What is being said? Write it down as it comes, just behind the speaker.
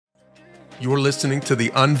You're listening to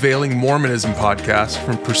the Unveiling Mormonism podcast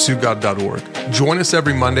from PursueGod.org. Join us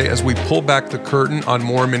every Monday as we pull back the curtain on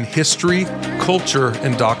Mormon history, culture,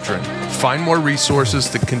 and doctrine. Find more resources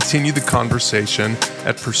to continue the conversation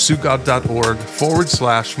at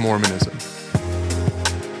PursueGod.org/Mormonism.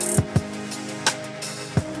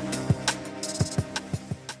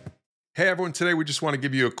 Hey everyone, today we just want to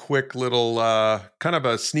give you a quick little kind of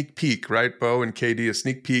a sneak peek, right, Bo and KD, a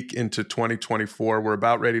sneak peek into 2024. We're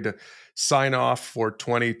about ready to sign off for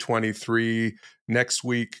 2023. Next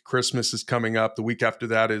week, Christmas is coming up. The week after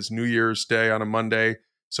that is New Year's Day on a Monday.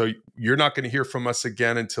 So you're not going to hear from us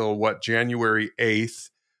again until January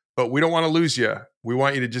 8th. But we don't want to lose you. We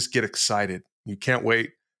want you to just get excited. You can't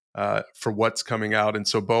wait for what's coming out. And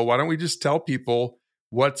so, Bo, why don't we just tell people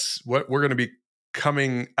what we're going to be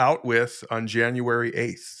coming out with on January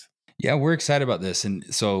 8th. Yeah, we're excited about this. And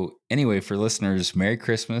so anyway, for listeners, Merry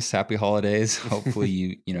Christmas, Happy Holidays. Hopefully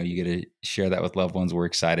you get to share that with loved ones. We're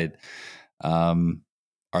excited. Our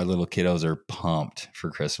little kiddos are pumped for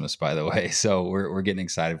Christmas, by the way. So we're getting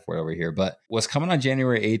excited for it over here. But what's coming on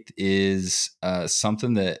January 8th is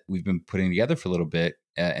something that we've been putting together for a little bit.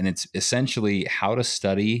 And it's essentially how to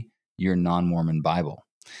study your non-Mormon Bible.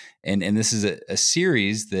 And this is a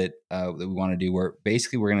series that we want to do where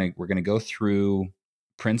basically we're gonna go through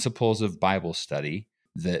principles of Bible study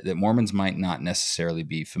that Mormons might not necessarily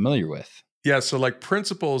be familiar with. Yeah, so like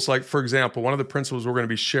principles, like for example, one of the principles we're going to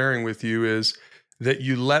be sharing with you is that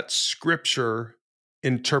you let Scripture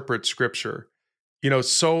interpret Scripture. You know,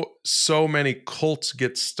 so many cults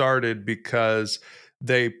get started because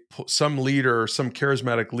some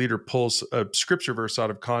charismatic leader pulls a Scripture verse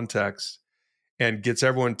out of context and gets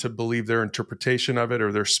everyone to believe their interpretation of it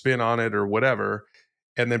or their spin on it or whatever.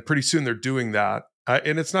 And then pretty soon they're doing that.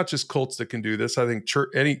 And it's not just cults that can do this. I think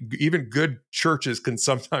even good churches can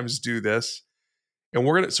sometimes do this. And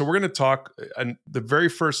we're going to talk, and the very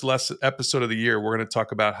first episode of the year, we're going to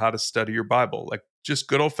talk about how to study your Bible, like just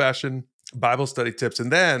good old fashioned Bible study tips.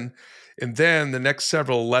 And then the next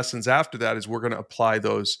several lessons after that is we're going to apply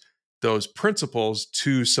those principles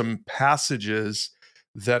to some passages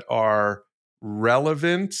that are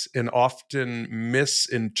relevant and often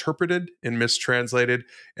misinterpreted and mistranslated.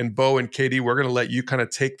 And Bo and Katie, we're going to let you kind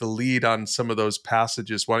of take the lead on some of those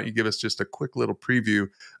passages. Why don't you give us just a quick little preview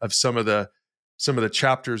of some of the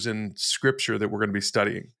chapters in Scripture that we're going to be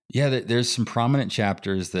studying? Yeah, there's some prominent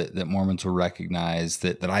chapters that Mormons will recognize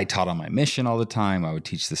that I taught on my mission all the time. I would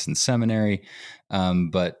teach this in seminary.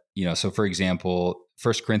 But so for example,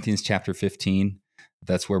 1 Corinthians chapter 15,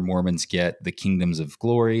 that's where Mormons get the kingdoms of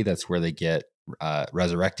glory. That's where they get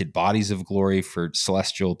resurrected bodies of glory for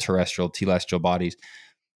celestial, terrestrial, telestial bodies.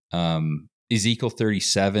 Ezekiel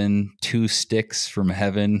 37, 2 sticks from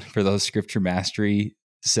heaven for those scripture mastery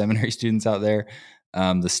seminary students out there.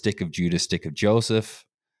 The stick of Judah, stick of Joseph.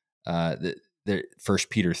 1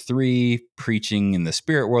 Peter 3, preaching in the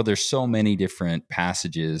spirit world. There's so many different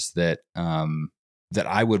passages that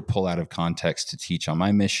I would pull out of context to teach on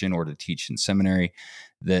my mission or to teach in seminary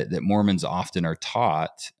that Mormons often are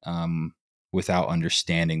taught without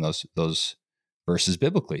understanding those verses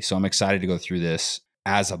biblically. So I'm excited to go through this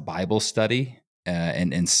as a Bible study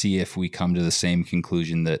and see if we come to the same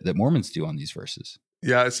conclusion that Mormons do on these verses.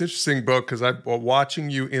 Yeah, it's interesting, Bo, because I'm watching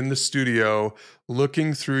you in the studio,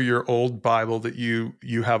 looking through your old Bible that you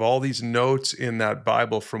have all these notes in that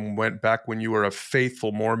Bible from back when you were a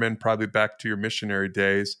faithful Mormon, probably back to your missionary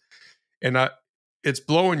days. And it's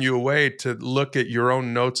blowing you away to look at your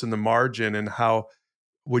own notes in the margin and how,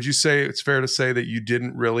 would you say it's fair to say that you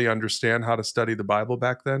didn't really understand how to study the Bible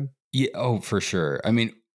back then? Yeah, for sure. I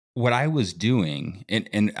mean, what I was doing,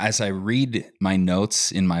 and as I read my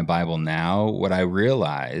notes in my Bible now, what I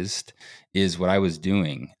realized is what I was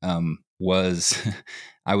doing was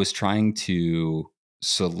I was trying to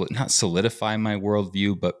not solidify my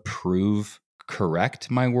worldview, but prove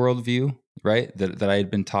correct my worldview, right? That I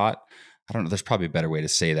had been taught. I don't know, there's probably a better way to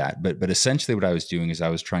say that, but essentially what I was doing is I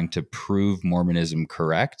was trying to prove Mormonism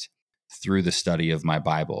correct through the study of my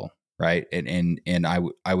Bible, right? And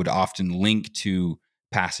I would often link to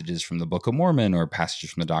passages from the Book of Mormon or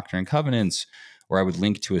passages from the Doctrine and Covenants, or I would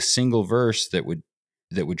link to a single verse that would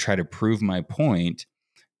try to prove my point.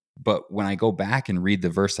 But when I go back and read the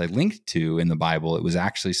verse I linked to in the Bible, it was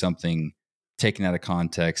actually something taken out of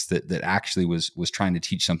context that actually was trying to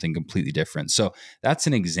teach something completely different. So that's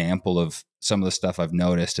an example of some of the stuff I've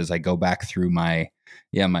noticed as I go back through my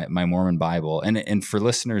Mormon Bible. And for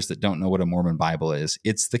listeners that don't know what a Mormon Bible is,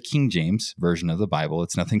 it's the King James version of the Bible.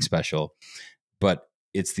 It's nothing special, but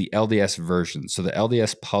it's the LDS version. So the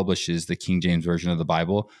LDS publishes the King James version of the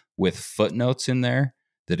Bible with footnotes in there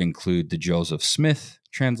that include the Joseph Smith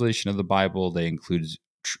translation of the Bible. They include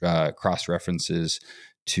cross references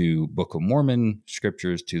to Book of Mormon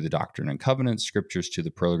scriptures, to the Doctrine and Covenants scriptures, to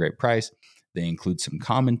the Pearl of Great Price. They include some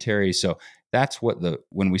commentary. So that's what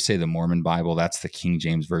when we say the Mormon Bible, that's the King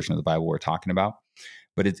James version of the Bible we're talking about.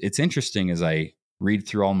 But it's interesting, as I read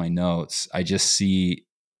through all my notes, I just see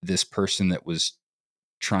this person that was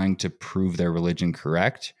trying to prove their religion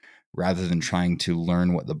correct rather than trying to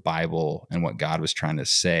learn what the Bible and what God was trying to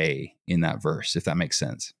say in that verse, if that makes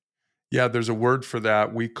sense. Yeah, there's a word for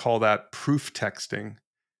that. We call that proof texting.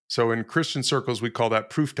 So in Christian circles, we call that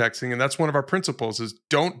proof texting. And that's one of our principles is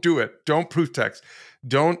don't do it. Don't proof text.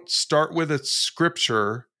 Don't start with a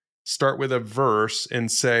scripture, start with a verse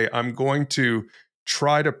and say, I'm going to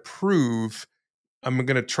try to prove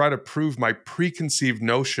my preconceived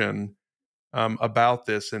notion about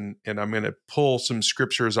this. And I'm going to pull some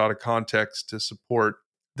scriptures out of context to support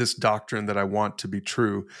this doctrine that I want to be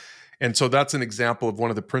true. And so that's an example of one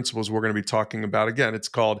of the principles we're going to be talking about. Again, it's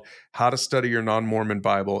called How to Study Your Non-Mormon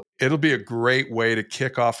Bible. It'll be a great way to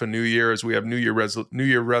kick off a new year as we have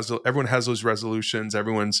everyone has those resolutions.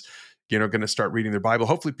 Everyone's, going to start reading their Bible.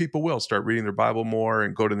 Hopefully people will start reading their Bible more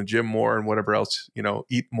and go to the gym more and whatever else,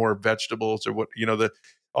 eat more vegetables or what,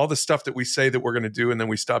 all the stuff that we say that we're going to do and then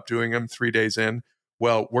we stop doing them 3 days in.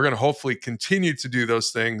 Well, we're going to hopefully continue to do those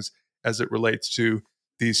things as it relates to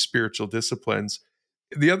these spiritual disciplines.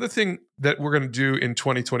 The other thing that we're going to do in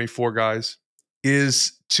 2024, guys,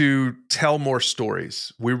 is to tell more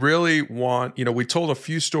stories. We really want, we told a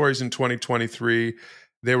few stories in 2023.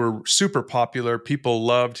 They were super popular. People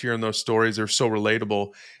loved hearing those stories. They're so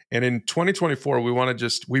relatable. And in 2024, we want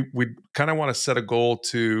to we kind of want to set a goal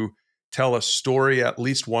to tell a story, at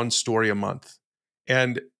least one story a month.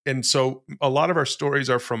 And so a lot of our stories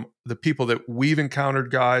are from the people that we've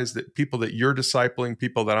encountered, guys, that people that you're discipling,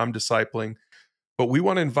 people that I'm discipling. But we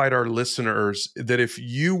want to invite our listeners that if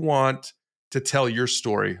you want to tell your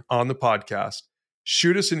story on the podcast,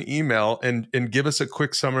 shoot us an email and give us a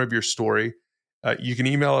quick summary of your story. You can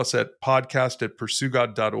email us at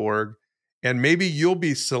podcast@pursuegod.org, and maybe you'll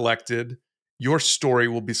be selected. Your story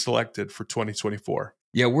will be selected for 2024.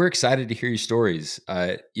 Yeah, we're excited to hear your stories.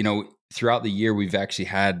 Throughout the year, we've actually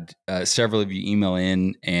had several of you email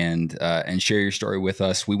in and share your story with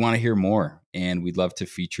us. We want to hear more, and we'd love to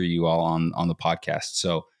feature you all on the podcast.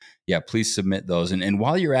 So, yeah, please submit those. And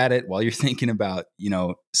while you're at it, while you're thinking about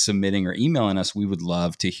submitting or emailing us, we would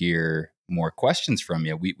love to hear more questions from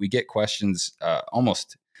you. We get questions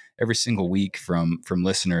almost every single week from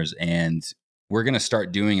listeners, and we're going to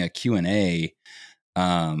start doing a Q&A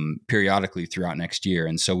periodically throughout next year.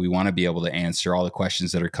 And so we want to be able to answer all the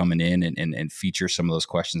questions that are coming in and feature some of those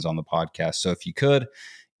questions on the podcast. So if you could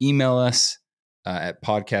email us at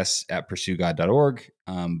podcasts@pursuegod.org,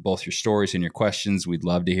 both your stories and your questions, we'd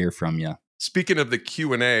love to hear from you. Speaking of the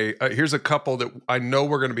Q&A, here's a couple that I know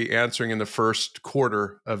we're going to be answering in the first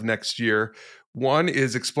quarter of next year. One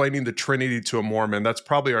is explaining the Trinity to a Mormon. That's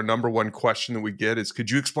probably our number one question that we get is, could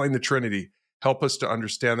you explain the Trinity? Help us to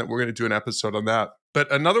understand that. We're going to do an episode on that.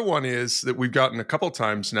 But another one is that we've gotten a couple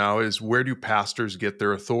times now is, where do pastors get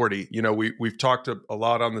their authority? We've talked a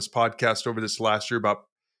lot on this podcast over this last year about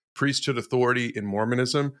priesthood authority in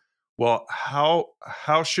Mormonism. Well,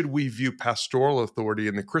 how should we view pastoral authority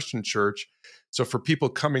in the Christian church? So for people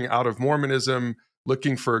coming out of Mormonism,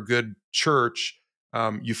 looking for a good church,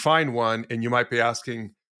 you find one and you might be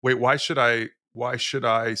asking, wait, why should I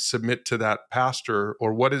submit to that pastor?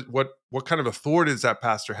 Or what kind of authority does that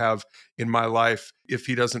pastor have in my life if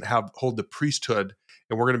he doesn't hold the priesthood?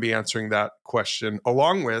 And we're going to be answering that question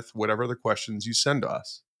along with whatever other questions you send to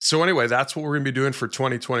us. So anyway, that's what we're going to be doing for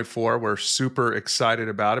 2024. We're super excited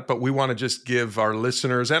about it, but we want to just give our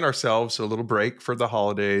listeners and ourselves a little break for the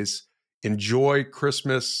holidays. Enjoy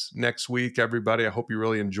Christmas next week, everybody. I hope you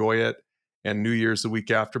really enjoy it. And New Year's the week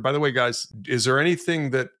after. By the way, guys, is there anything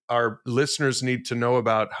that our listeners need to know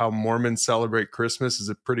about how Mormons celebrate Christmas? Is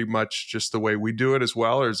it pretty much just the way we do it as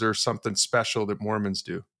well? Or is there something special that Mormons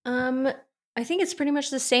do? I think it's pretty much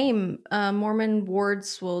the same. Mormon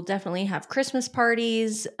wards will definitely have Christmas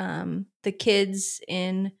parties. The kids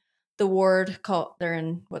in the ward, they're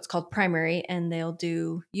in what's called primary, and they'll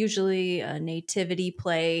do usually a nativity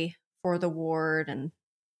play for the ward, and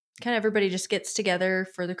kind of everybody just gets together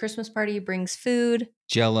for the Christmas party, brings food.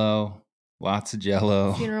 Jell-O, lots of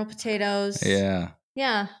Jell-O. Funeral potatoes. Yeah.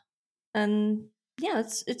 Yeah. And yeah,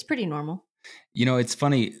 it's pretty normal. It's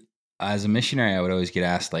funny. As a missionary, I would always get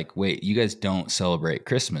asked, like, wait, you guys don't celebrate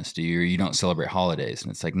Christmas, do you? Or you don't celebrate holidays? And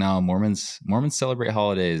it's like, no, Mormons celebrate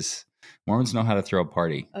holidays. Mormons know how to throw a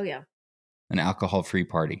party. Oh, yeah. an alcohol-free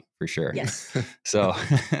party for sure. Yes. So,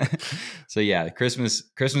 yeah, Christmas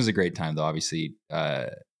is a great time though. Obviously,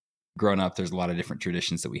 growing up, there's a lot of different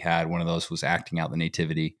traditions that we had. One of those was acting out the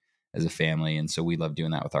nativity as a family. And so we love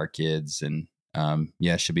doing that with our kids. And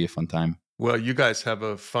yeah, it should be a fun time. Well, you guys have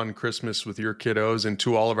a fun Christmas with your kiddos, and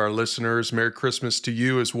to all of our listeners, Merry Christmas to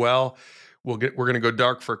you as well. We're going to go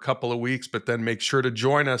dark for a couple of weeks, but then make sure to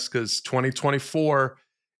join us because 2024,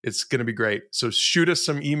 it's going to be great. So shoot us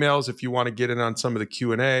some emails if you want to get in on some of the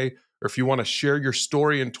Q&A, or if you want to share your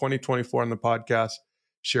story in 2024 on the podcast,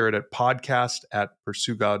 share it at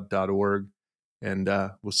podcast@pursuegod.org. And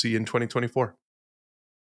we'll see you in 2024.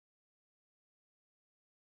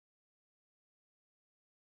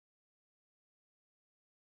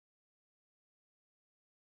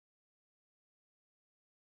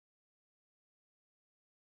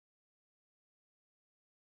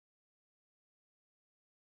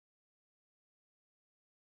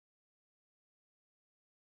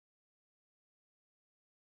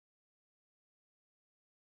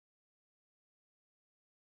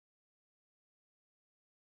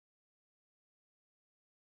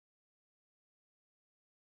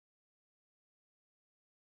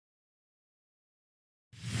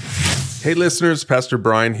 Hey listeners, Pastor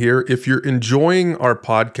Brian here. If you're enjoying our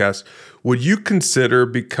podcast, would you consider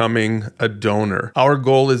becoming a donor? Our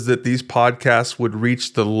goal is that these podcasts would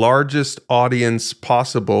reach the largest audience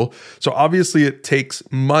possible. So obviously it takes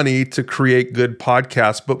money to create good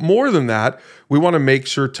podcasts, but more than that, we want to make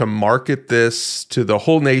sure to market this to the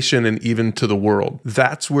whole nation and even to the world.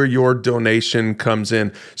 That's where your donation comes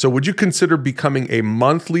in. So would you consider becoming a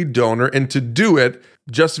monthly donor? And to do it,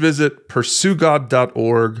 just visit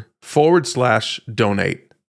pursuegod.org/donate.